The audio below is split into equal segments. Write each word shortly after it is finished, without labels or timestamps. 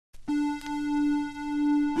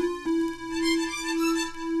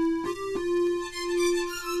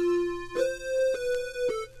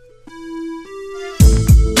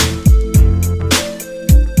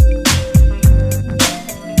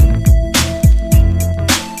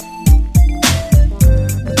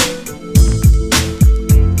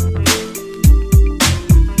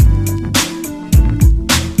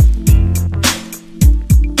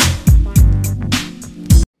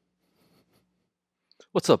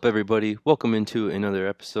up, everybody? Welcome into another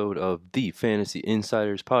episode of the Fantasy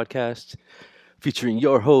Insiders podcast, featuring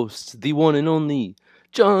your host, the one and only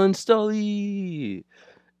John Stolly.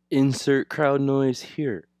 Insert crowd noise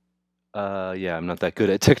here. Yeah, I'm not that good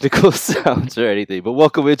at technical sounds or anything, but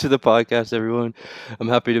welcome into the podcast, everyone. I'm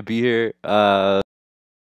happy to be here. HN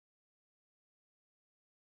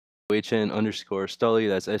underscore Stully,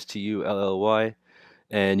 that's Stully.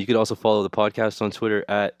 And you can also follow the podcast on Twitter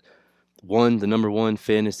at the number one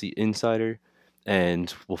fantasy insider,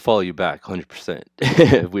 and we'll follow you back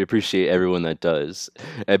 100%. We appreciate everyone that does.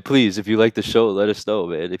 And please, if you like the show, let us know,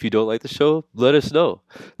 man. If you don't like the show, let us know.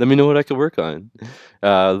 Let me know what I can work on.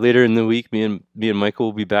 Later in the week, me and Michael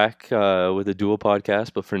will be back with a dual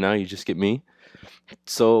podcast, but for now, you just get me.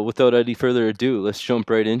 So without any further ado, let's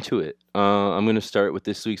jump right into it. I'm going to start with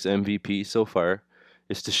this week's MVP so far.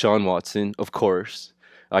 It's Deshaun Watson, of course.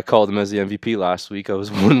 I called him as the MVP last week. I was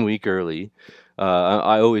 1 week early.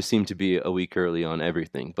 I always seem to be a week early on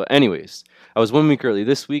everything. But anyways, I was 1 week early.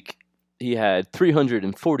 This week, he had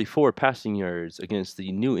 344 passing yards against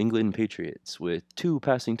the New England Patriots with 2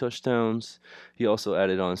 passing touchdowns. He also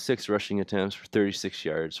added on 6 rushing attempts for 36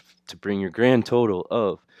 yards to bring your grand total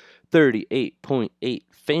of 38.8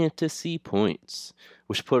 fantasy points,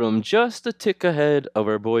 which put him just a tick ahead of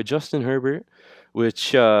our boy Justin Herbert,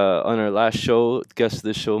 which on our last show, guest of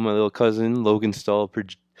the show, my little cousin Logan Stahl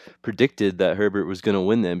predicted that Herbert was going to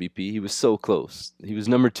win the MVP. He was so close. He was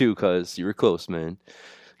number 2, cuz you were close, man.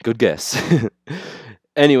 Good guess.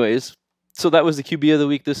 Anyways, so that was the QB of the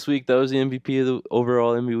week this week. That was the MVP of the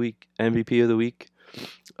overall MVP of the week.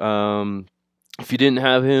 If you didn't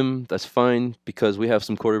have him, that's fine, because we have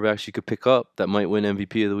some quarterbacks you could pick up that might win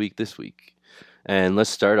MVP of the week this week. And let's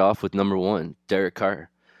start off with number 1, Derek Carr.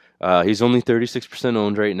 He's only 36%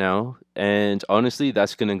 owned right now, and honestly,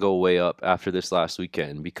 that's going to go way up after this last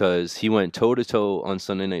weekend because he went toe-to-toe on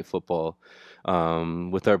Sunday Night Football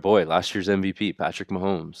with our boy, last year's MVP, Patrick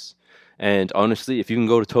Mahomes. And honestly, if you can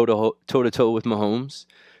go toe-to-toe with Mahomes,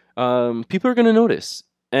 people are going to notice.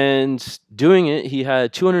 And doing it, he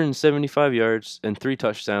had 275 yards and 3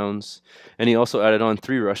 touchdowns, and he also added on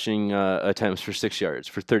 3 rushing attempts for 6 yards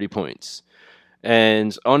for 30 points.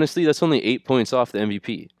 And honestly, that's only 8 points off the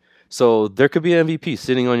MVP. So there could be an MVP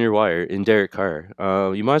sitting on your wire in Derek Carr.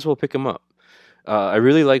 You might as well pick him up. I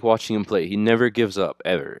really like watching him play. He never gives up,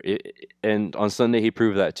 ever. And on Sunday, he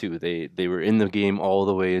proved that too. They were in the game all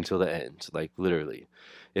the way until the end, like literally.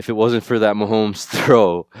 If it wasn't for that Mahomes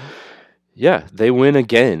throw, yeah, they win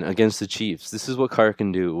again against the Chiefs. This is what Carr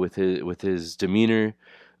can do with his demeanor.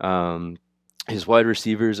 His wide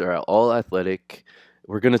receivers are all athletic.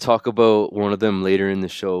 We're going to talk about one of them later in the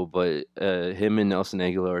show, but him and Nelson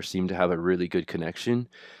Aguilar seem to have a really good connection,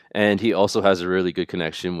 and he also has a really good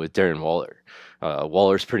connection with Darren Waller.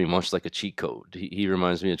 Waller's pretty much like a cheat code. He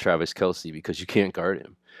reminds me of Travis Kelce because you can't guard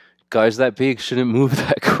him. Guys that big shouldn't move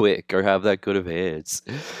that quick or have that good of hands.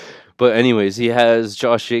 But anyways, he has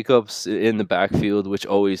Josh Jacobs in the backfield, which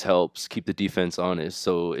always helps keep the defense honest,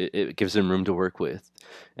 so it gives him room to work with.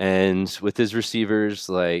 And with his receivers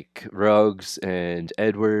like Ruggs and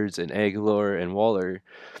Edwards and Aguilar and Waller,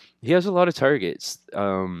 he has a lot of targets.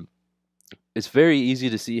 It's very easy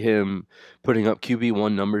to see him putting up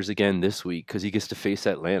QB1 numbers again this week because he gets to face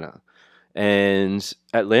Atlanta. And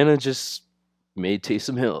Atlanta just made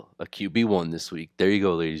Taysom Hill a QB1 this week. There you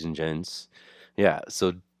go, ladies and gents. Yeah,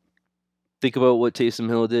 so think about what Taysom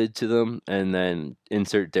Hill did to them, and then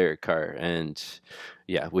insert Derek Carr. And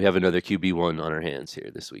yeah, we have another QB1 on our hands here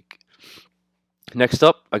this week. Next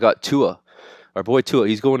up, I got Tua. Our boy Tua,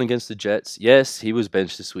 he's going against the Jets. Yes, he was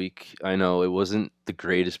benched this week. I know, it wasn't the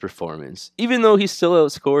greatest performance. Even though he still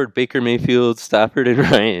outscored Baker Mayfield, Stafford,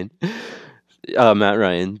 and Matt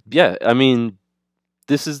Ryan. Yeah, I mean,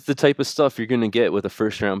 this is the type of stuff you're going to get with a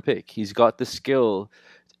first-round pick. He's got the skill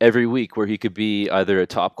every week where he could be either a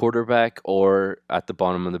top quarterback or at the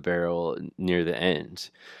bottom of the barrel near the end.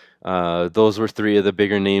 Those were 3 of the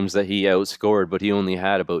bigger names that he outscored, but he only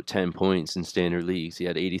had about 10 points in standard leagues. He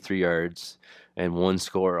had 83 yards and 1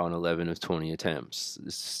 score on 11 of 20 attempts.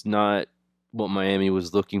 This is not what Miami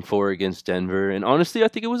was looking for against Denver, and honestly, I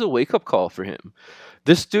think it was a wake-up call for him.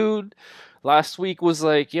 This dude last week was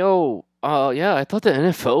like, yo, yeah, I thought the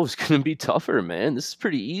NFL was going to be tougher, man. This is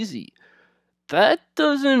pretty easy. That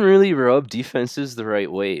doesn't really rub defenses the right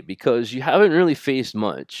way because you haven't really faced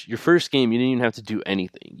much. Your first game, you didn't even have to do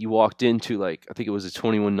anything. You walked into, I think it was a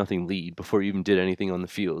 21-0 lead before you even did anything on the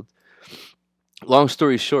field. Long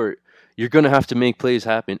story short, you're going to have to make plays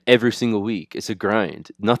happen every single week. It's a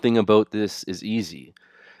grind. Nothing about this is easy.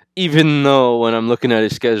 Even though when I'm looking at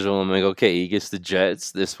his schedule, I'm like, okay, he gets the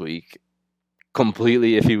Jets this week.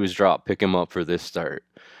 completely, if he was dropped, pick him up for this start.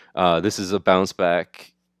 This is a bounce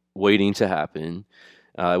back waiting to happen.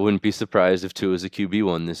 I wouldn't be surprised if Tua is a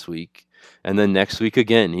QB1 this week. And then next week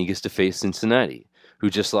again, he gets to face Cincinnati, who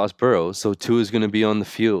just lost Burrow. So Tua is going to be on the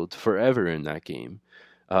field forever in that game.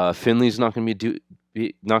 Finley's not going to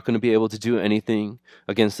not going to be able to do anything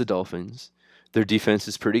against the Dolphins. Their defense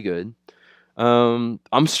is pretty good.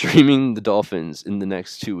 I'm streaming the Dolphins in the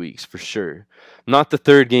next 2 weeks for sure. Not the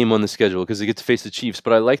third game on the schedule because they get to face the Chiefs,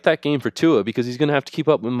 but I like that game for Tua because he's going to have to keep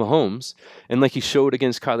up with Mahomes. And like he showed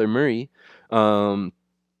against Kyler Murray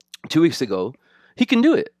 2 weeks ago, he can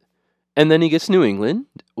do it. And then he gets New England,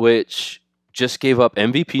 which just gave up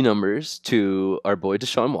MVP numbers to our boy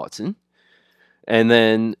Deshaun Watson. And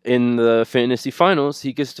then in the fantasy finals,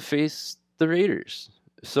 he gets to face the Raiders.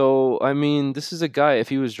 So, I mean, this is a guy, if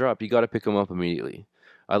he was dropped, you got to pick him up immediately.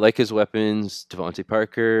 I like his weapons, Devontae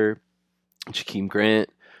Parker, Jakeem Grant.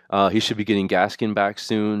 He should be getting Gaskin back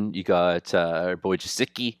soon. You got our boy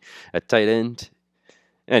Jasicki at tight end.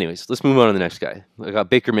 Anyways, let's move on to the next guy. I got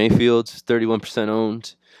Baker Mayfield, 31%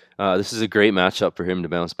 owned. This is a great matchup for him to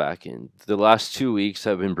bounce back in. The last 2 weeks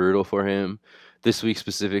have been brutal for him. This week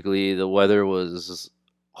specifically, the weather was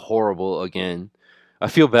horrible again. I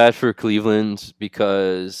feel bad for Cleveland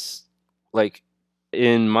because, like,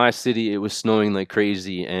 in my city, it was snowing like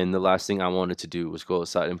crazy, and the last thing I wanted to do was go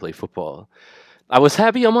outside and play football. I was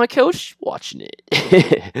happy on my couch watching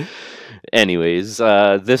it. Anyways,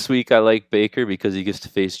 this week I like Baker because he gets to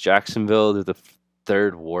face Jacksonville. They're the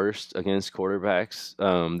third worst against quarterbacks,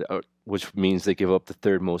 which means they give up the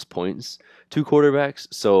third most points to quarterbacks.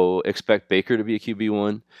 So expect Baker to be a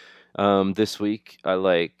QB1. This week, I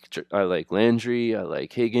like Landry, I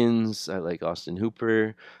like Higgins, I like Austin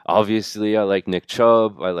Hooper. Obviously, I like Nick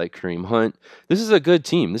Chubb, I like Kareem Hunt. This is a good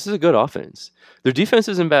team. This is a good offense. Their defense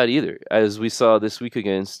isn't bad either, as we saw this week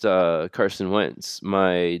against Carson Wentz,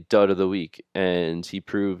 my dud of the week, and he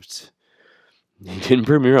didn't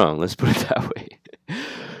prove me wrong. Let's put it that way.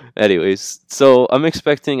 Anyways, so I'm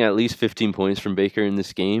expecting at least 15 points from Baker in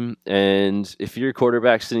this game, and if your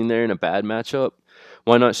quarterback sitting there in a bad matchup,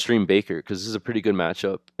 why not stream Baker? Because this is a pretty good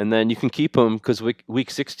matchup. And then you can keep him because week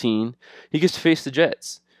 16, he gets to face the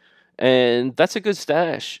Jets. And that's a good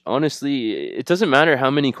stash. Honestly, it doesn't matter how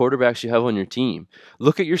many quarterbacks you have on your team.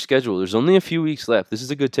 Look at your schedule. There's only a few weeks left. This is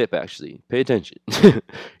a good tip, actually. Pay attention.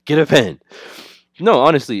 Get a pen. No,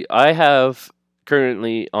 honestly, I have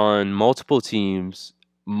currently on multiple teams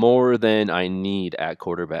more than I need at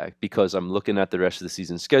quarterback because I'm looking at the rest of the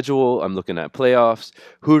season schedule. I'm looking at playoffs.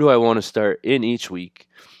 Who do I want to start in each week?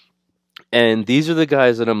 And these are the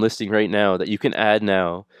guys that I'm listing right now that you can add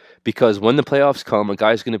now because when the playoffs come, a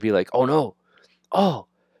guy's going to be like, oh no, oh,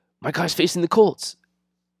 my guy's facing the Colts.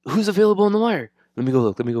 Who's available on the wire? Let me go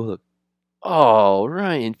look. Let me go look. Oh,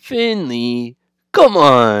 Ryan Finley. Come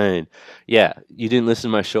on. Yeah, you didn't listen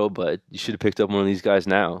to my show, but you should have picked up one of these guys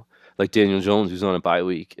now, like Daniel Jones, who's on a bye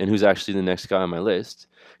week and who's actually the next guy on my list.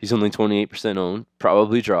 He's only 28% owned,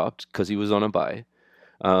 probably dropped because he was on a bye.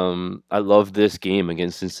 I love this game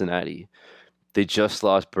against Cincinnati. They just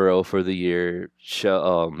lost Burrow for the year.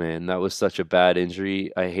 Oh man, that was such a bad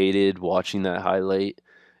injury. I hated watching that highlight.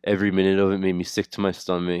 Every minute of it made me sick to my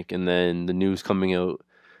stomach. And then the news coming out,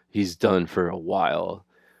 he's done for a while.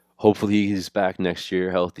 Hopefully he's back next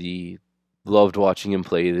year healthy. Loved watching him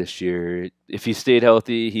play this year. If he stayed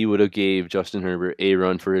healthy, he would have gave Justin Herbert a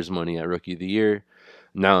run for his money at Rookie of the Year.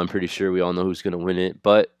 Now I'm pretty sure we all know who's going to win it.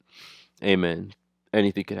 But, amen.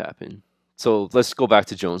 Anything could happen. So let's go back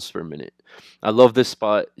to Jones for a minute. I love this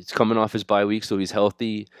spot. It's coming off his bye week, so he's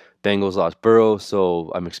healthy. Bengals lost Burrow,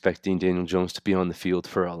 so I'm expecting Daniel Jones to be on the field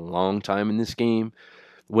for a long time in this game.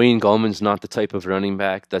 Wayne Gallman's not the type of running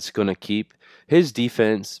back that's going to keep his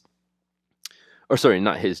defense, or sorry,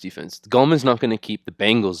 not his defense. Gallman's not going to keep the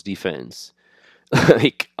Bengals defense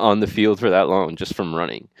like on the field for that long just from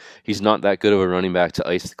running. He's not that good of a running back to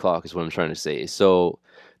ice the clock is what I'm trying to say. So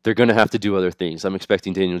they're going to have to do other things. I'm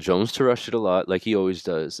expecting Daniel Jones to rush it a lot like he always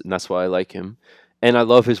does, and that's why I like him. And I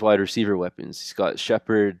love his wide receiver weapons. He's got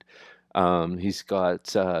Shepard. He's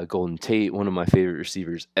got Golden Tate, one of my favorite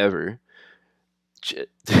receivers ever.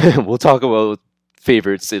 We'll talk about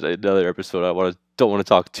favorites in another episode. Don't want to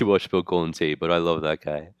talk too much about Golden Tate, but I love that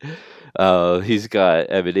guy. He's got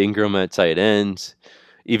Evan Ingram at tight end.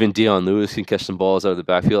 Even Dion Lewis can catch some balls out of the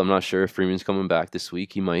backfield. I'm not sure if Freeman's coming back this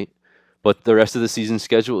week. He might. But the rest of the season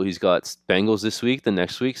schedule, he's got Bengals this week. The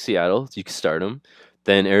next week, Seattle. You can start him.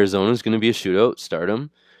 Then Arizona's going to be a shootout. Start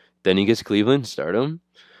him. Then he gets Cleveland. Start him.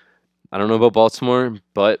 I don't know about Baltimore,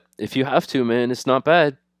 but if you have to, man, it's not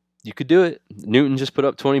bad. You could do it. Newton just put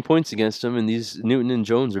up 20 points against him, and these Newton and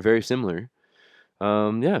Jones are very similar.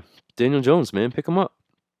 Yeah, Daniel Jones, man, pick him up.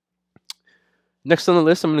 Next on the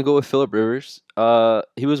list, I'm going to go with Philip Rivers.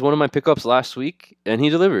 He was one of my pickups last week, and he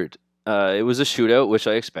delivered. It was a shootout, which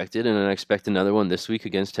I expected, and I expect another one this week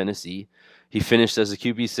against Tennessee. He finished as a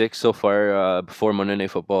QB6 so far before Monday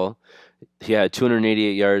Night Football. He had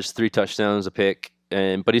 288 yards, 3 touchdowns, a pick,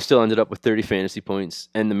 but he still ended up with 30 fantasy points.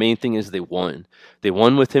 And the main thing is they won. They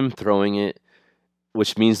won with him throwing it,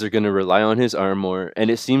 which means they're going to rely on his arm more. And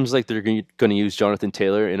it seems like they're going to use Jonathan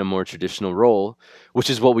Taylor in a more traditional role, which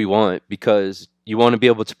is what we want because you want to be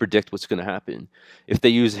able to predict what's going to happen. If they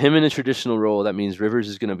use him in a traditional role, that means Rivers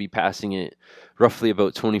is going to be passing it roughly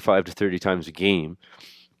about 25 to 30 times a game.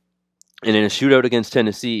 And in a shootout against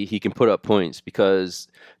Tennessee, he can put up points because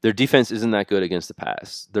their defense isn't that good against the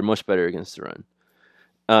pass. They're much better against the run.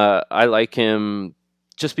 I like him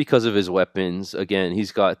just because of his weapons. Again,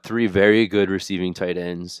 he's got 3 very good receiving tight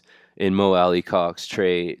ends in Mo Alley Cox,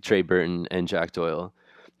 Trey Burton, and Jack Doyle.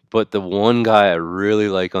 But the one guy I really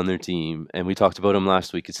like on their team, and we talked about him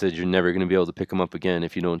last week, it said you're never going to be able to pick him up again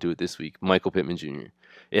if you don't do it this week. Michael Pittman Jr.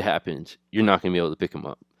 It happened. You're not going to be able to pick him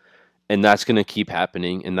up. And that's going to keep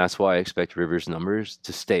happening, and that's why I expect Rivers' numbers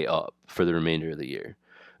to stay up for the remainder of the year.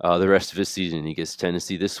 The rest of his season, he gets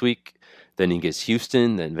Tennessee this week, then he gets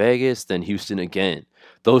Houston, then Vegas, then Houston again.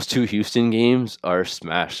 Those 2 Houston games are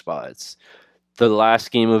smash spots. The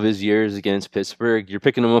last game of his year is against Pittsburgh. You're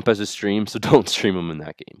picking him up as a stream, so don't stream him in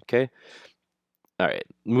that game, okay? All right,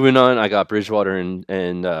 moving on. I got Bridgewater and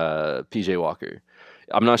PJ Walker.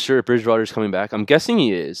 I'm not sure if Bridgewater's coming back. I'm guessing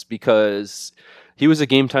he is because he was a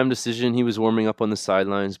game time decision. He was warming up on the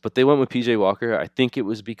sidelines, but they went with PJ Walker. I think it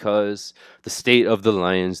was because the state of the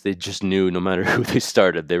Lions, they just knew no matter who they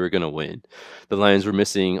started, they were going to win. The Lions were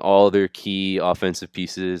missing all their key offensive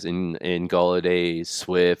pieces in Golladay,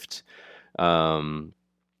 Swift, and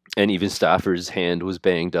even Stafford's hand was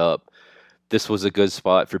banged up. This was a good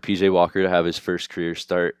spot for PJ Walker to have his first career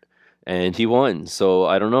start, and he won. So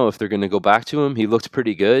I don't know if they're going to go back to him. He looked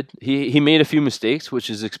pretty good. He made a few mistakes, which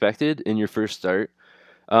is expected in your first start.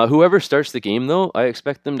 Whoever starts the game, though, I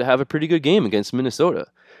expect them to have a pretty good game against Minnesota.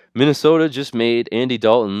 Minnesota just made Andy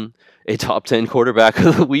Dalton a top 10 quarterback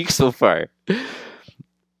of the week so far.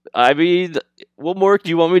 I mean, what more do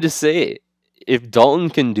you want me to say? If Dalton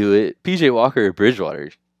can do it, PJ Walker or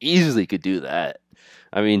Bridgewater easily could do that.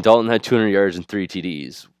 I mean, Dalton had 200 yards and 3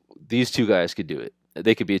 TDs. These 2 guys could do it.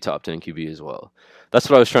 They could be a top 10 QB as well. That's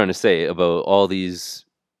what I was trying to say about all these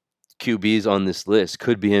QBs on this list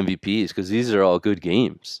could be MVPs because these are all good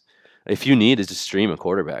games. If you need to stream a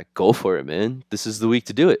quarterback, go for it, man. This is the week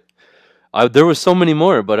to do it. There was so many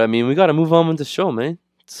more, but I mean, we got to move on with the show, man.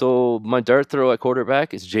 So my dart throw at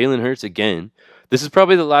quarterback is Jalen Hurts again. This is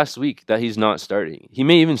probably the last week that he's not starting. He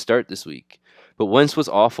may even start this week, but Wentz was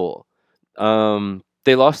awful.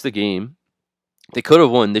 They lost the game. They could have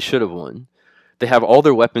won. They should have won. They have all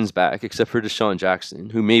their weapons back except for Deshaun Jackson,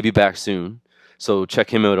 who may be back soon. So check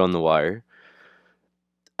him out on the wire.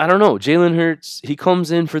 I don't know. Jalen Hurts, he comes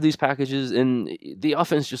in for these packages, and the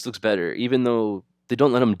offense just looks better, even though they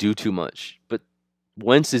don't let him do too much. But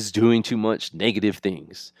Wentz is doing too much negative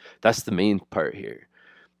things. That's the main part here.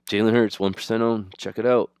 Jalen Hurts, 1% owned. Check it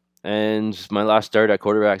out. And my last start at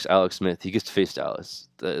quarterback's Alex Smith. He gets to face Dallas.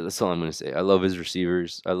 That's all I'm going to say. I love his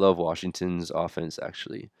receivers. I love Washington's offense,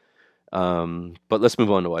 actually. But let's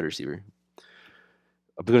move on to wide receiver.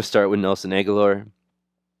 I'm going to start with Nelson Aguilar.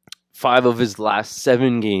 5 of his last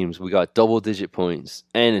 7 games, we got double-digit points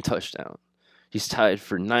and a touchdown. He's tied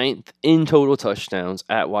for 9th in total touchdowns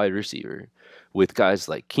at wide receiver with guys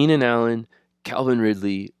like Keenan Allen, Calvin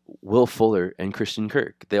Ridley, Will Fuller, and Christian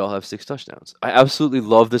Kirk. They all have 6 touchdowns. I absolutely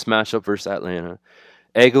love this matchup versus Atlanta.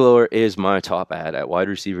 Aguilar is my top ad at wide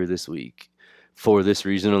receiver this week for this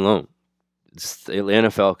reason alone. It's the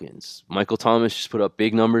Atlanta Falcons. Michael Thomas just put up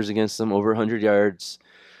big numbers against them, over 100 yards.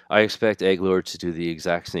 I expect Aguilar to do the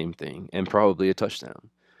exact same thing and probably a touchdown.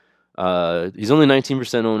 He's only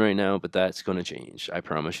 19% owned right now, but that's going to change. I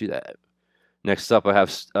promise you that. Next up, I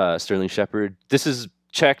have Sterling Shepard. This is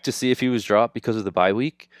check to see if he was dropped because of the bye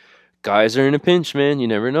week. Guys are in a pinch, man. You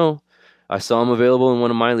never know. I saw him available in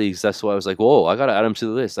one of my leagues. That's why I was like, whoa, I got to add him to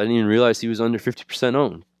the list. I didn't even realize he was under 50%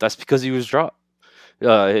 owned. That's because he was dropped.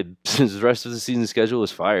 The rest of the season schedule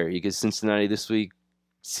is fire. He gets Cincinnati this week,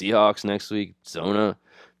 Seahawks next week, Zona,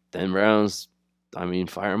 then Browns. I mean,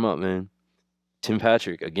 fire him up, man. Tim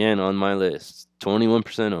Patrick, again on my list,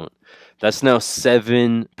 21% owned. That's now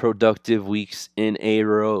 7 productive weeks in a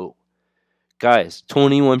row. Guys,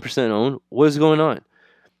 21% owned. What is going on?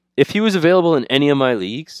 If he was available in any of my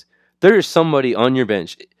leagues, there is somebody on your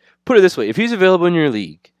bench. Put it this way. If he's available in your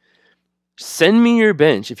league, Send me your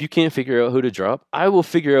bench. If you can't figure out who to drop, I will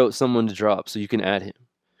figure out someone to drop so you can add him.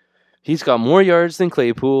 He's got more yards than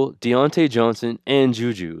Claypool, Deontay Johnson, and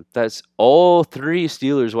Juju. That's all three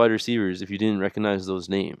Steelers wide receivers if you didn't recognize those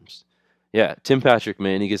names. Yeah, Tim Patrick,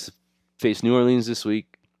 man, he gets to face New Orleans this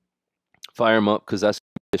week. Fire him up because that's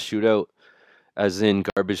a shootout. As in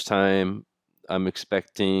garbage time, I'm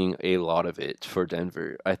expecting a lot of it for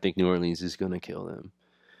Denver. I think New Orleans is going to kill them.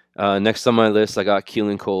 Next on my list, I got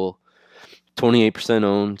Keelan Cole, 28%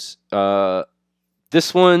 owned.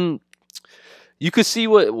 This one, you could see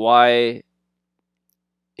why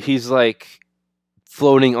he's like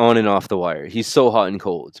floating on and off the wire. He's so hot and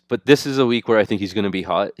cold. But this is a week where I think he's going to be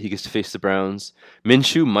hot. He gets to face the Browns.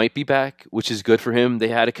 Minshew might be back, which is good for him. They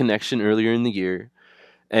had a connection earlier in the year.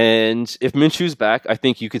 And if Minshew's back, I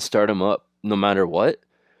think you could start him up no matter what.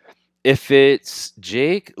 If it's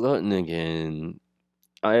Jake Luton again,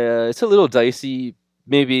 it's a little dicey.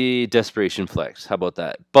 Maybe desperation flex. How about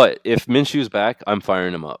that? But if Minshew's back, I'm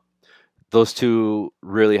firing him up. Those two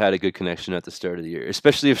really had a good connection at the start of the year,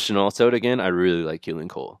 especially if Chenault's out again. I really like Keelan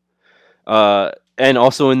Cole. And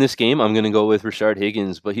also in this game, I'm going to go with Rashard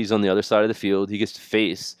Higgins, but he's on the other side of the field. He gets to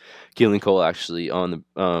face Keelan Cole actually on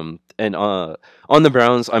the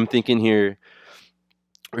Browns. I'm thinking here,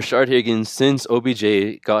 Rashard Higgins, since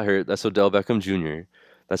OBJ got hurt, that's Odell Beckham Jr.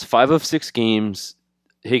 That's 5 of 6 games.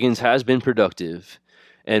 Higgins has been productive.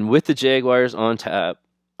 And with the Jaguars on tap,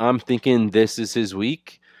 I'm thinking this is his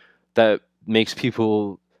week. That makes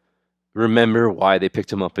people remember why they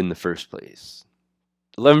picked him up in the first place.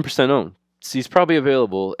 11% owned. So he's probably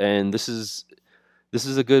available, and this is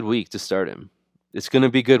a good week to start him. It's going to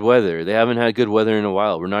be good weather. They haven't had good weather in a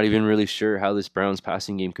while. We're not even really sure how this Browns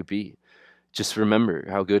passing game could be. Just remember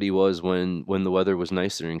how good he was when the weather was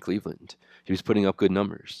nicer in Cleveland. He was putting up good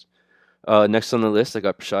numbers. Next on the list, I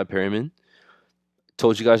got Rashad Perriman.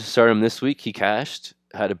 Told you guys to start him this week. He cashed.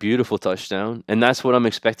 Had a beautiful touchdown, and that's what I'm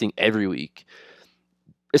expecting every week,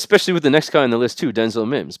 especially with the next guy on the list too, Denzel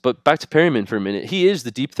Mims. But back to Perryman for a minute. He is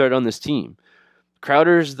the deep threat on this team.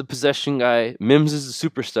 Crowder's the possession guy. Mims is the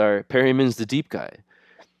superstar. Perryman's the deep guy.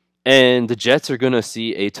 And the Jets are going to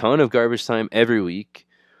see a ton of garbage time every week.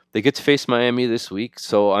 They get to face Miami this week,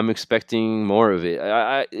 so I'm expecting more of it.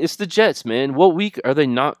 It's the Jets, man. What week are they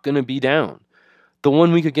not going to be down? The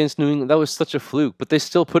 1 week against New England, that was such a fluke, but they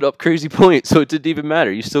still put up crazy points, so it didn't even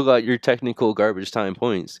matter. You still got your technical garbage time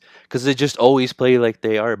points because they just always play like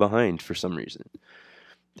they are behind for some reason.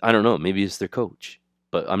 I don't know. Maybe it's their coach,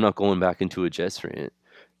 but I'm not going back into a Jets rant.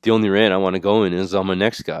 The only rant I want to go in is on my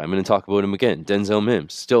next guy. I'm going to talk about him again. Denzel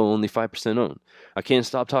Mims, still only 5% owned. I can't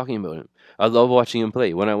stop talking about him. I love watching him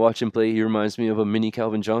play. When I watch him play, he reminds me of a mini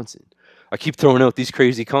Calvin Johnson. I keep throwing out these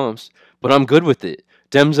crazy comps, but I'm good with it.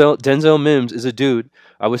 Denzel Mims is a dude.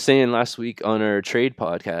 I was saying last week on our trade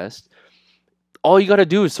podcast, all you got to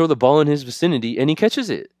do is throw the ball in his vicinity and he catches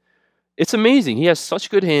it. It's amazing. He has such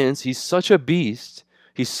good hands. He's such a beast.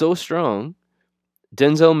 He's so strong.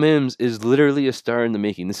 Denzel Mims is literally a star in the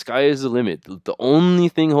making. The sky is the limit. The only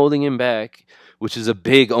thing holding him back, which is a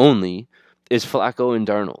big only, is Flacco and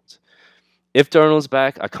Darnold. If Darnold's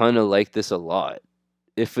back, I kind of like this a lot.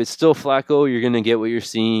 If it's still Flacco, you're going to get what you're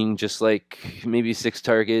seeing, just like maybe 6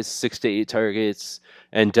 to 8 targets,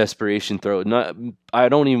 and desperation throw. I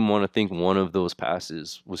don't even want to think one of those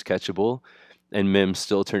passes was catchable, and Mims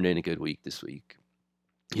still turned in a good week this week.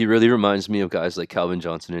 He really reminds me of guys like Calvin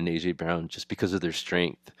Johnson and A.J. Brown just because of their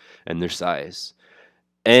strength and their size.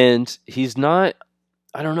 And he's not,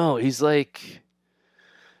 I don't know, he's like,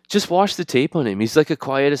 just watch the tape on him. He's like a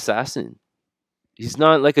quiet assassin. He's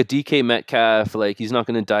not like a DK Metcalf. Like, he's not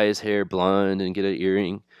going to dye his hair blonde and get an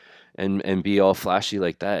earring and be all flashy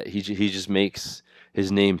like that. He just makes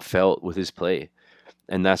his name felt with his play.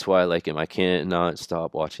 And that's why I like him. I can't not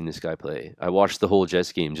stop watching this guy play. I watched the whole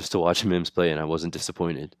Jets game just to watch Mims play, and I wasn't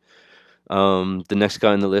disappointed. The next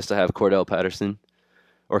guy on the list, I have Cordell Patterson.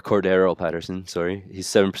 Or Cordero Patterson, sorry. He's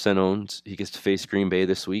 7% owned. He gets to face Green Bay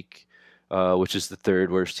this week, which is the 3rd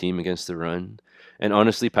worst team against the run. And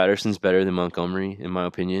honestly, Patterson's better than Montgomery, in my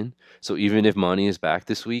opinion. So even if Monty is back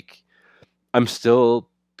this week, I'm still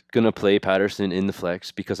going to play Patterson in the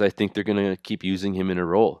flex because I think they're going to keep using him in a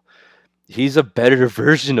role. He's a better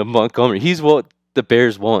version of Montgomery. He's what the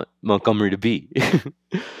Bears want Montgomery to be.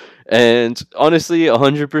 And honestly,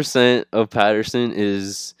 100% of Patterson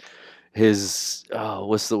is his,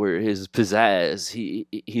 what's the word? His pizzazz.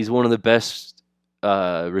 He's one of the best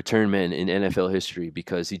return men in NFL history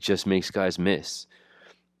because he just makes guys miss.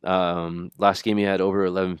 Last game he had over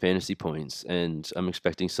 11 fantasy points, and I'm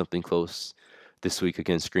expecting something close this week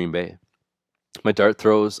against Green Bay. My dart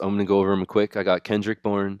throws, I'm going to go over them quick. I got Kendrick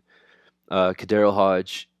Bourne, Kadero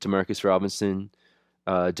Hodge, Demarcus Robinson,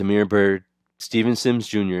 Demir Bird, Steven Sims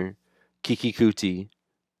Jr., Kiki Kuti,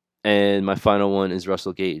 and my final one is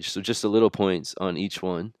Russell Gage. So just a little points on each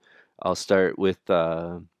one. I'll start with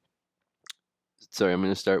I'm going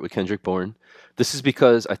to start with Kendrick Bourne. This is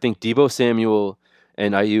because I think Debo Samuel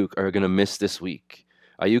and Ayuk are going to miss this week.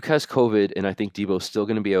 Ayuk has COVID, and I think Debo's still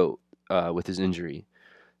going to be out with his injury.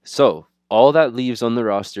 So all that leaves on the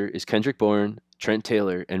roster is Kendrick Bourne, Trent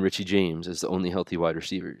Taylor, and Richie James as the only healthy wide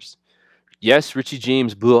receivers. Yes, Richie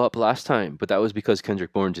James blew up last time, but that was because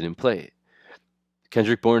Kendrick Bourne didn't play.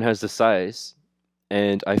 Kendrick Bourne has the size,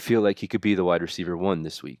 and I feel like he could be the wide receiver 1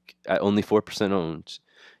 this week. At only 4% owned,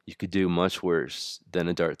 you could do much worse than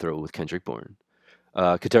a dart throw with Kendrick Bourne.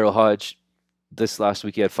 Kadero Hodge, this last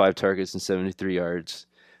week he had 5 targets and 73 yards.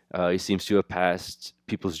 He seems to have passed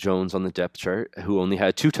Peoples-Jones on the depth chart, who only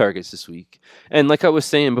had 2 targets this week. And like I was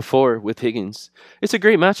saying before with Higgins, it's a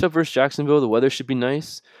great matchup versus Jacksonville. The weather should be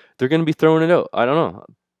nice. They're going to be throwing it out. I don't know.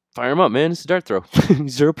 Fire him up, man. It's a dart throw.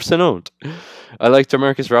 0% owned. I like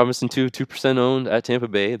Demarcus Robinson too. 2% owned at Tampa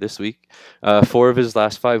Bay this week. 4 of his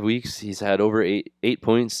last 5 weeks, he's had over 8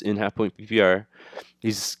 points in half-point PPR.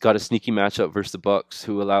 He's got a sneaky matchup versus the Bucks,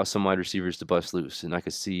 who allow some wide receivers to bust loose, and I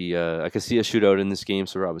could see a shootout in this game.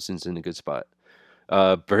 So Robinson's in a good spot.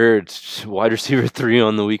 Bird, wide receiver 3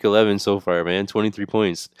 on the week 11 so far, man. 23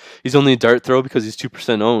 points. He's only a dart throw because he's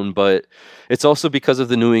 2% owned, but it's also because of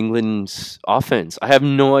the New England's offense. I have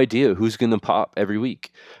no idea who's going to pop every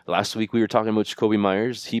week. Last week we were talking about Jacoby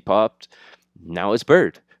Myers. He popped. Now it's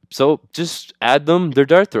Bird. So just add them, their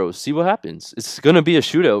dart throws. See what happens. It's going to be a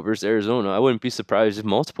shootout versus Arizona. I wouldn't be surprised if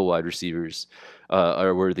multiple wide receivers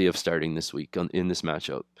are worthy of starting this week in this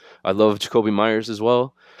matchup. I love Jacoby Myers as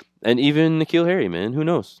well. And even N'Keal Harry, man. Who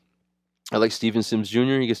knows? I like Steven Sims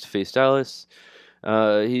Jr. He gets to face Dallas.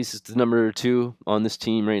 He's the number 2 on this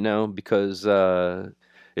team right now because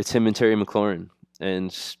it's him and Terry McLaurin.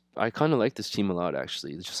 And I kind of like this team a lot,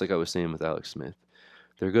 actually. Just like I was saying with Alex Smith.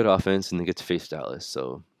 They're a good offense, and they get to face Dallas.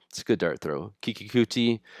 So it's a good dart throw. Kiki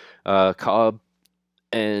Kuti, Cobb,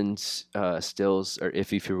 and Stills are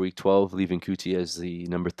iffy for week 12, leaving Kuti as the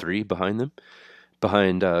number 3 behind them,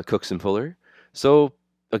 behind Cooks and Fuller. So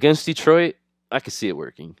against Detroit, I could see it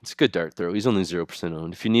working. It's a good dart throw. He's only 0%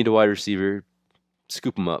 owned. If you need a wide receiver,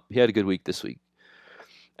 scoop him up. He had a good week this week.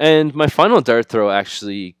 And my final dart throw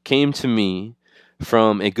actually came to me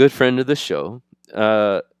from a good friend of the show.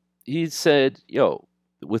 He said, yo,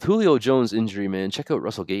 with Julio Jones' injury, man, check out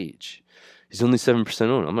Russell Gage. He's only 7%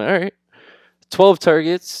 owned. I'm like, all right. 12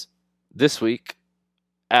 targets this week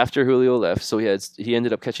after Julio left. So he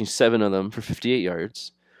ended up catching 7 of them for 58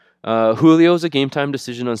 yards. Julio's a game time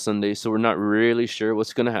decision on Sunday, so we're not really sure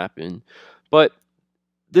what's going to happen. But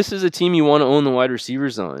this is a team you want to own the wide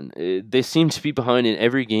receivers on. They seem to be behind in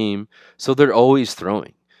every game, so they're always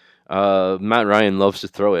throwing. Matt Ryan loves to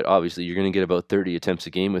throw it. Obviously, you're going to get about 30 attempts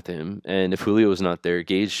a game with him. And if Julio is not there,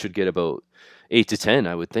 Gage should get about 8 to 10,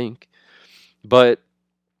 I would think. But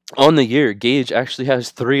on the year, Gage actually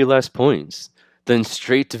has 3 less points than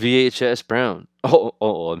straight to VHS Brown.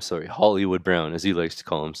 I'm sorry, Hollywood Brown, as he likes to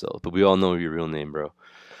call himself. But we all know your real name, bro.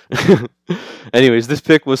 Anyways, this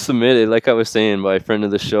pick was submitted, like I was saying, by a friend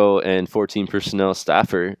of the show and 14 personnel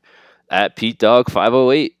staffer at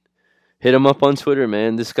PeteDog508. Hit him up on Twitter,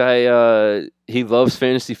 man. This guy, he loves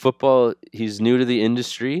fantasy football. He's new to the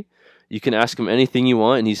industry. You can ask him anything you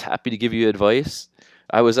want, and he's happy to give you advice.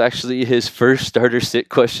 I was actually his first starter sit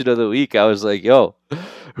question of the week. I was like, yo,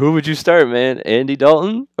 who would you start, man? Andy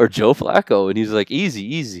Dalton or Joe Flacco? And he's like,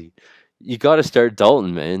 easy. You got to start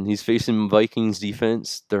Dalton, man. He's facing Vikings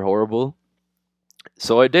defense. They're horrible.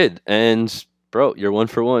 So I did. And, bro, you're 1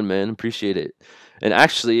 for 1, man. Appreciate it. And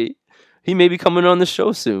actually, he may be coming on the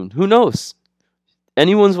show soon. Who knows?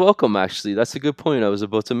 Anyone's welcome, actually. That's a good point I was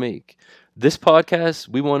about to make. This podcast,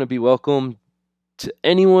 we want to be welcome to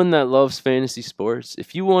anyone that loves fantasy sports.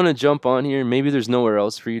 If you want to jump on here, maybe there's nowhere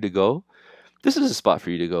else for you to go. This is a spot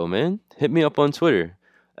for you to go, man. Hit me up on Twitter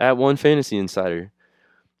at OneFantasyInsider.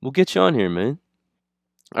 We'll get you on here, man.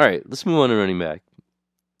 All right, let's move on to running back.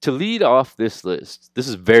 To lead off this list, this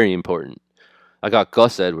is very important. I got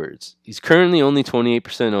Gus Edwards. He's currently only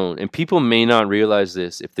 28% owned, and people may not realize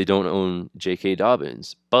this if they don't own J.K.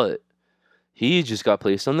 Dobbins, but he just got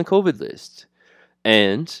placed on the COVID list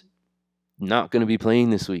and not going to be playing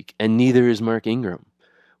this week, and neither is Mark Ingram,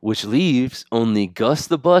 which leaves only Gus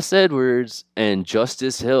the Bus Edwards and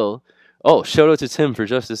Justice Hill. Oh, shout out to Tim for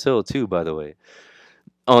Justice Hill, too, by the way,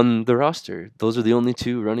 on the roster. Those are the only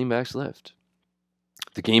 2 running backs left.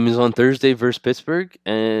 The game is on Thursday versus Pittsburgh,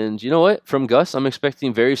 and you know what? From Gus, I'm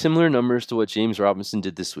expecting very similar numbers to what James Robinson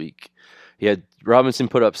did this week. He had Robinson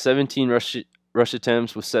put up 17 rush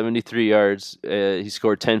attempts with 73 yards. He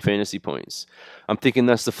scored 10 fantasy points. I'm thinking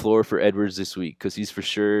that's the floor for Edwards this week because he's for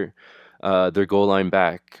sure their goal line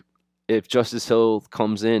back. If Justice Hill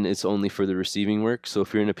comes in, it's only for the receiving work. So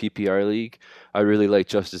if you're in a PPR league, I really like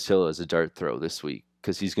Justice Hill as a dart throw this week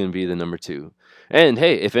because he's going to be the number 2. And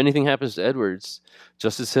hey, if anything happens to Edwards,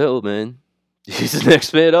 Justice Hill, man, he's the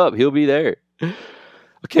next man up. He'll be there.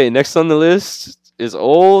 Okay, next on the list is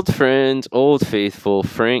old friend, old faithful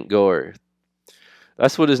Frank Gore.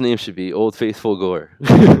 That's what his name should be, Old Faithful Gore.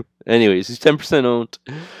 Anyways, he's 10% owned.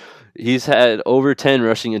 He's had over 10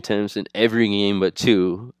 rushing attempts in every game but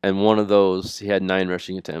 2, and one of those he had 9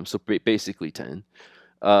 rushing attempts, so basically 10.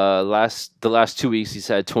 The last 2 weeks he's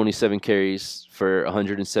had 27 carries for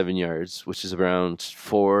 107 yards, which is around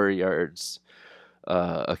 4 yards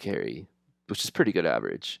a carry, which is pretty good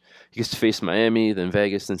average. He gets to face Miami, then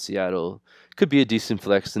Vegas, then Seattle. Could be a decent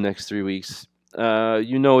flex the next 3 weeks.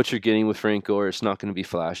 You know what you're getting with Frank Gore. It's not going to be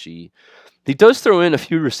flashy. He does throw in a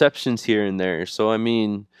few receptions here and there. So, I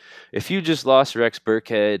mean, if you just lost Rex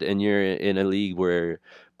Burkhead and you're in a league where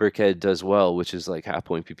Burkhead does well, which is like half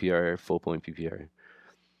point PPR, full point PPR,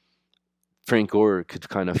 Frank Gore could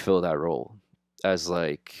kind of fill that role as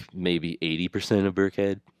like maybe 80% of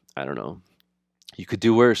Burkhead. I don't know. You could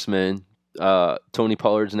do worse, man. Tony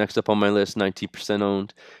Pollard's next up on my list, 19%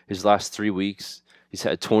 owned. His last 3 weeks, he's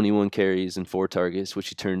had 21 carries and 4 targets, which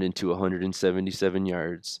he turned into 177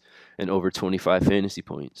 yards and over 25 fantasy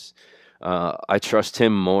points. I trust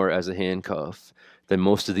him more as a handcuff than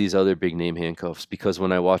most of these other big name handcuffs because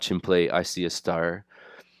when I watch him play, I see a star.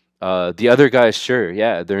 The other guys, sure,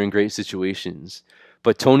 yeah, they're in great situations.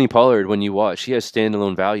 But Tony Pollard, when you watch, he has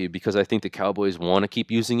standalone value because I think the Cowboys want to keep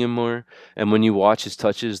using him more. And when you watch his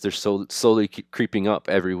touches, they're slowly creeping up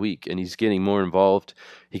every week, and he's getting more involved.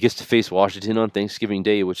 He gets to face Washington on Thanksgiving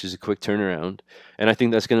Day, which is a quick turnaround. And I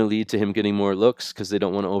think that's going to lead to him getting more looks because they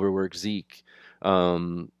don't want to overwork Zeke.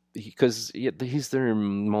 Because he's their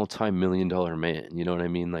multi-million-dollar man. You know what I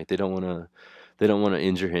mean? Like they don't want to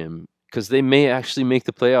injure him because they may actually make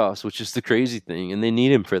the playoffs, which is the crazy thing, and they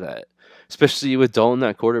need him for that. Especially with Dalton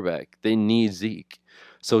at quarterback, they need Zeke.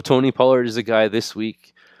 So Tony Pollard is a guy this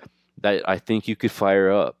week that I think you could fire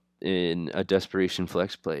up in a desperation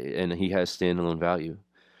flex play, and he has standalone value.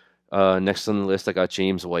 Next on the list, I got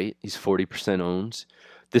James White. He's 40% owned.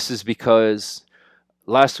 This is because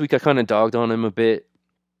last week I kind of dogged on him a bit,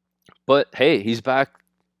 but hey, he's back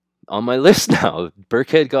on my list now.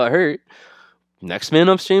 Burkhead got hurt. Next man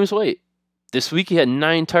up's James White. This week he had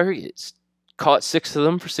 9 targets. Caught 6 of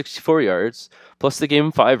them for 64 yards, plus they gave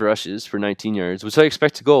him 5 rushes for 19 yards, which I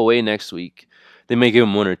expect to go away next week. They may give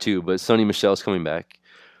him 1 or 2, but Sonny Michel's coming back.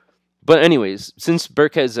 But anyways, since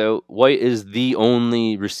Burkhead's out, White is the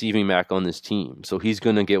only receiving back on this team, so he's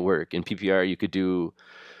going to get work. In PPR, you could do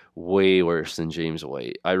way worse than James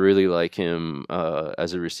White. I really like him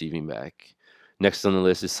as a receiving back. Next on the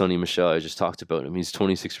list is Sonny Michel. I just talked about him. He's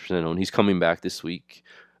 26% owned. He's coming back this week.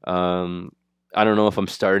 I don't know if I'm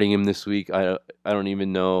starting him this week. I don't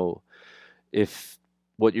even know if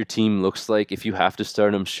what your team looks like. If you have to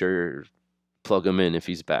start him, sure, plug him in if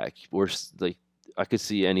he's back. Like I could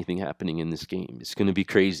see anything happening in this game. It's going to be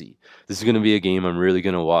crazy. This is going to be a game I'm really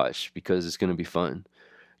going to watch because it's going to be fun.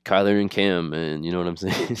 Kyler and Cam, and you know what I'm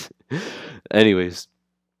saying? Anyways,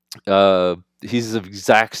 he's the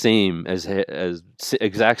exact same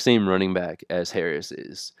exact same running back as Harris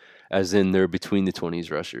is, as in they're between the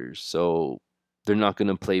 20s rushers. So they're not going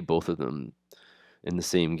to play both of them in the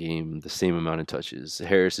same game, the same amount of touches.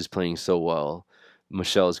 Harris is playing so well.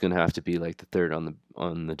 Michel is going to have to be like the third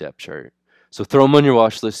on the depth chart. So throw him on your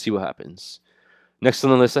watch list, see what happens. Next on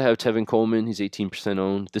the list, I have Tevin Coleman. He's 18%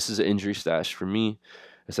 owned. This is an injury stash for me,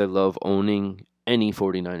 as I love owning any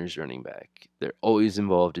 49ers running back. They're always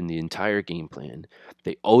involved in the entire game plan.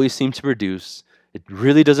 They always seem to produce. It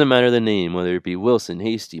really doesn't matter the name, whether it be Wilson,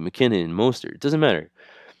 Hasty, McKinnon, Mostert. It doesn't matter.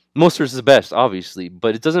 Mostert's the best, obviously,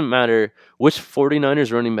 but it doesn't matter which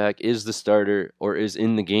 49ers running back is the starter or is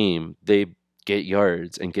in the game. They get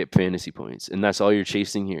yards and get fantasy points, and that's all you're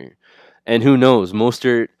chasing here. And who knows?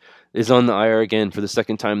 Mostert is on the IR again for the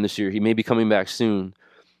second time this year. He may be coming back soon,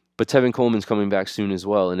 but Tevin Coleman's coming back soon as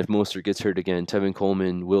well. And if Mostert gets hurt again, Tevin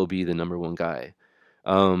Coleman will be the number 1 guy.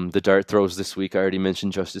 The dart throws this week, I already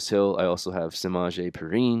mentioned Justice Hill. I also have Samaje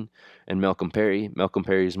Perine and Malcolm Perry. Malcolm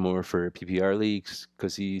Perry is more for PPR leagues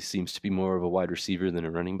because he seems to be more of a wide receiver than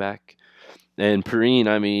a running back. And Perine,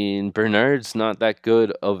 I mean, Bernard's not that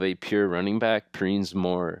good of a pure running back. Perine's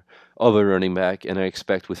more of a running back, and I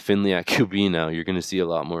expect with Finley at QB now, you're going to see a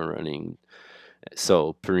lot more running.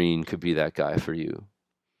 So Perine could be that guy for you.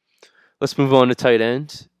 Let's move on to tight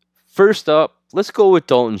end. first up, let's go with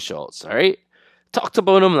Dalton Schultz, all right? Talked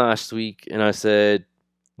about him last week, and I said,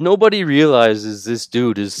 nobody realizes this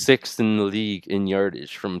dude is sixth in the league in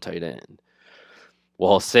yardage from tight end.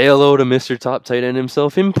 Well, say hello to Mr. Top Tight End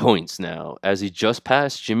himself in points now, as he just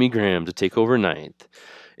passed Jimmy Graham to take over ninth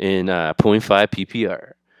in .5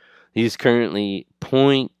 PPR. He's currently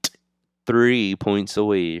 .3 points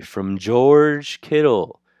away from George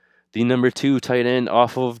Kittle, the number 2 tight end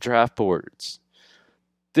off of draft boards.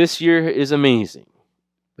 This year is amazing.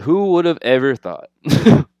 Who would have ever thought?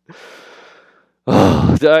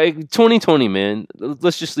 2020, man.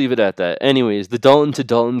 Let's just leave it at that. Anyways, the Dalton to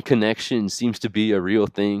Dalton connection seems to be a real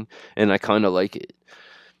thing, and I kind of like it.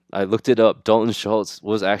 I looked it up. Dalton Schultz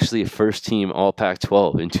was actually a first team All Pac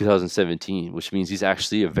 12 in 2017, which means he's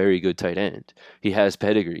actually a very good tight end. He has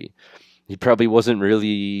pedigree. He probably wasn't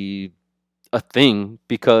really a thing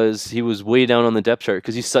because he was way down on the depth chart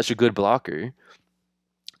because he's such a good blocker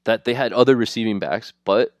that they had other receiving backs,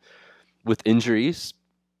 but with injuries,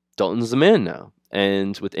 Dalton's the man now.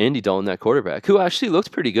 And with Andy Dalton, that quarterback, who actually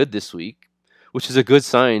looked pretty good this week, which is a good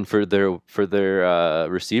sign for their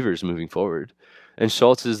receivers moving forward. And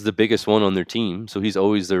Schultz is the biggest one on their team, so he's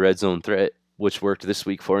always the red zone threat, which worked this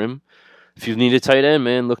week for him. If you need a tight end,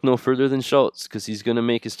 man, look no further than Schultz because he's going to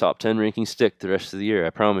make his top 10 ranking stick the rest of the year, I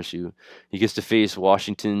promise you. He gets to face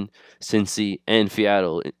Washington, Cincy, and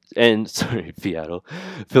Philadelphia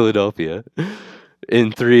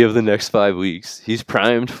in 3 of the next 5 weeks. He's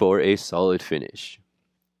primed for a solid finish.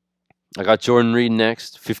 I got Jordan Reed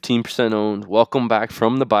next, 15% owned. Welcome back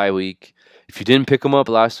from the bye week. If you didn't pick him up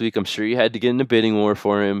last week, I'm sure you had to get in a bidding war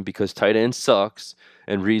for him because tight end sucks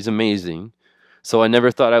and Reed's amazing. So I never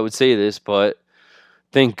thought I would say this, but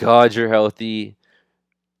thank God you're healthy.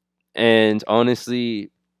 And honestly,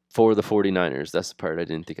 for the 49ers, that's the part I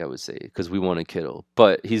didn't think I would say because we wanted Kittle.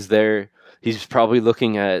 But he's there. He's probably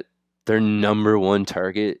looking at their number 1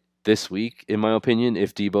 target this week, in my opinion,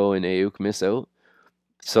 if Debo and Ayuk miss out.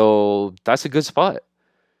 So that's a good spot.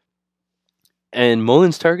 And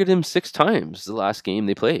Mullins targeted him 6 times the last game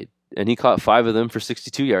they played. And he caught 5 of them for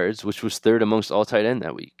 62 yards, which was 3rd amongst all tight end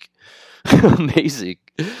that week. Amazing.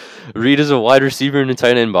 Reed is a wide receiver in a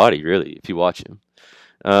tight end body, really, if you watch him.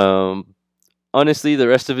 Honestly, the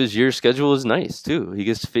rest of his year's schedule is nice, too. He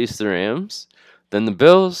gets to face the Rams, then the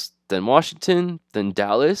Bills, then Washington, then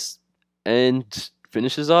Dallas, and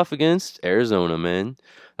finishes off against Arizona, man.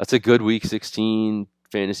 That's a good Week 16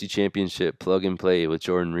 fantasy championship plug and play with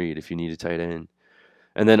Jordan Reed if you need a tight end.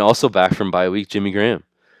 And then also back from bye week, Jimmy Graham.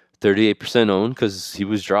 38% owned because he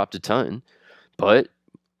was dropped a ton. But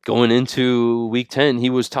going into Week 10, he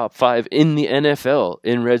was top 5 in the NFL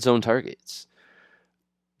in red zone targets.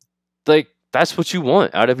 Like, that's what you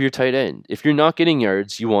want out of your tight end. If you're not getting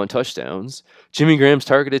yards, you want touchdowns. Jimmy Graham's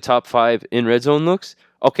targeted top 5 in red zone looks.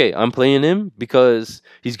 Okay, I'm playing him because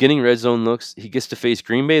he's getting red zone looks. He gets to face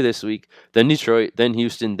Green Bay this week, then Detroit, then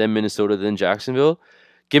Houston, then Minnesota, then Jacksonville.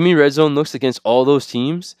 Give me red zone looks against all those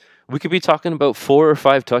teams. We could be talking about 4 or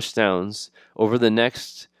 5 touchdowns over the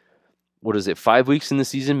next, 5 weeks in the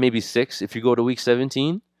season, maybe 6 if you go to week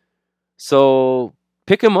 17. So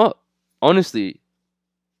pick him up. Honestly,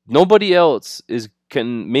 nobody else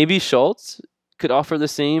maybe Schultz could offer the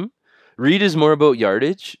same. Reed is more about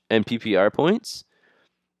yardage and PPR points.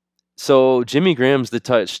 So Jimmy Graham's the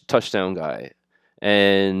touchdown guy.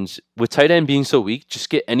 And with tight end being so weak, just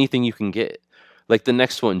get anything you can get. Like the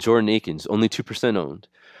next one, Jordan Akins, only 2% owned.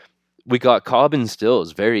 We got Cobb and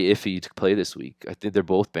Stills, very iffy to play this week. I think they're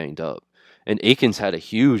both banged up. And Akins had a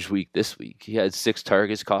huge week this week. He had 6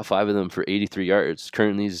 targets, caught 5 of them for 83 yards.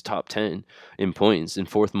 Currently he's top 10 in points and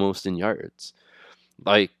 4th most in yards.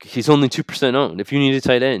 Like, he's only 2% owned. If you need a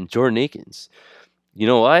tight end, Jordan Akins. You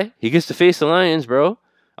know why? He gets to face the Lions, bro.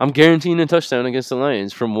 I'm guaranteeing a touchdown against the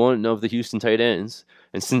Lions from one of the Houston tight ends.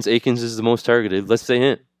 And since Akins is the most targeted, let's say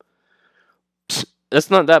him. That's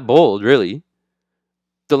not that bold, really.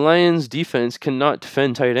 The Lions' defense cannot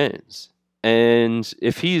defend tight ends. And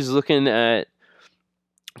if he's looking at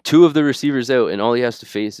 2 of the receivers out and all he has to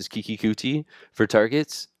face is Kiki Kuti for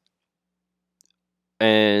targets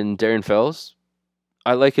and Darren Fells,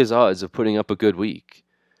 I like his odds of putting up a good week.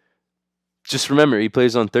 Just remember, he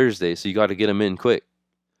plays on Thursday, so you got to get him in quick.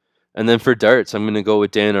 And then for darts, I'm going to go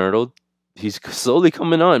with Dan Arnold. He's slowly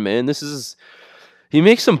coming on, man. He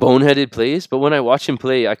makes some boneheaded plays, but when I watch him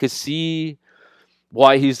play, I could see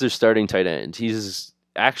why he's their starting tight end. He's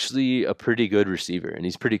actually a pretty good receiver, and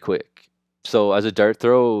he's pretty quick. So as a dart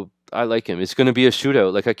throw, I like him. It's going to be a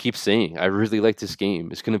shootout, like I keep saying. I really like this game.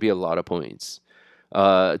 It's going to be a lot of points.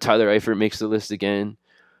 Tyler Eifert makes the list again.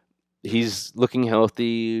 He's looking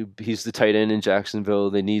healthy. He's the tight end in Jacksonville.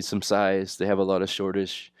 They need some size. They have a lot of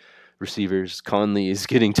shortish receivers. Conley is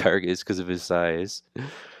getting targets because of his size.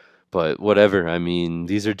 But whatever. I mean,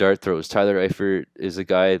 these are dart throws. Tyler Eifert is a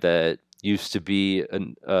guy that used to be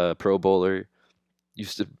a Pro Bowler,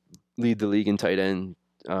 used to lead the league in tight end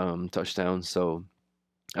touchdowns. So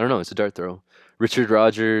I don't know. It's a dart throw. Richard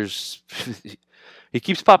Rodgers, he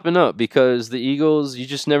keeps popping up because the Eagles, you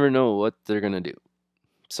just never know what they're gonna do.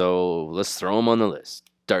 So let's throw him on the list.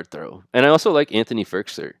 Dart throw. And I also like Anthony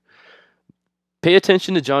Firkser. Pay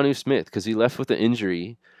attention to Jonnu Smith because he left with an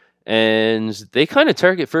injury, and they kind of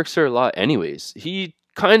target Firkser a lot, anyways. He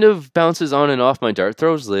kind of bounces on and off my dart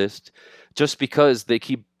throws list just because they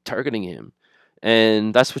keep targeting him,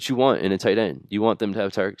 and that's what you want in a tight end. You want them to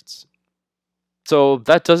have targets. So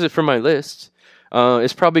that does it for my list.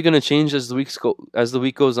 It's probably going to change as the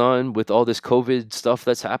week goes on with all this COVID stuff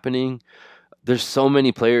that's happening. There's so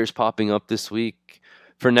many players popping up this week.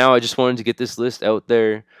 For now, I just wanted to get this list out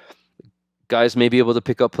there. Guys may be able to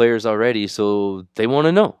pick up players already, so they want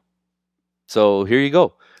to know. So here you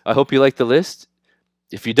go. I hope you like the list.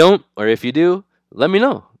 If you don't, or if you do, let me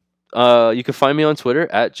know. You can find me on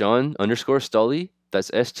Twitter at John_Stully.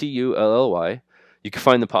 That's STULLY. You can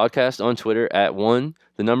find the podcast on Twitter at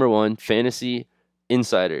the number one Fantasy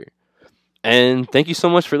Insider. And thank you so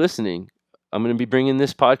much for listening. I'm going to be bringing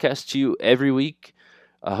this podcast to you every week.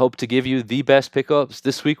 I hope to give you the best pickups.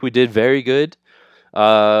 This week we did very good.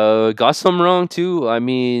 Got some wrong too. I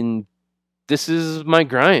mean, this is my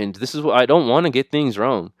grind. This is what I don't want to get things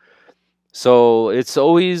wrong. So it's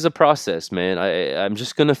always a process, man. I'm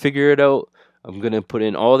just gonna figure it out. I'm gonna put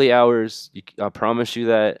in all the hours. I promise you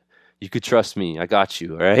that. You could trust me. I got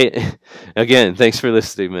you. All right. Again, thanks for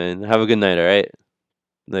listening, man. Have a good night. All right.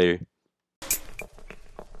 Later.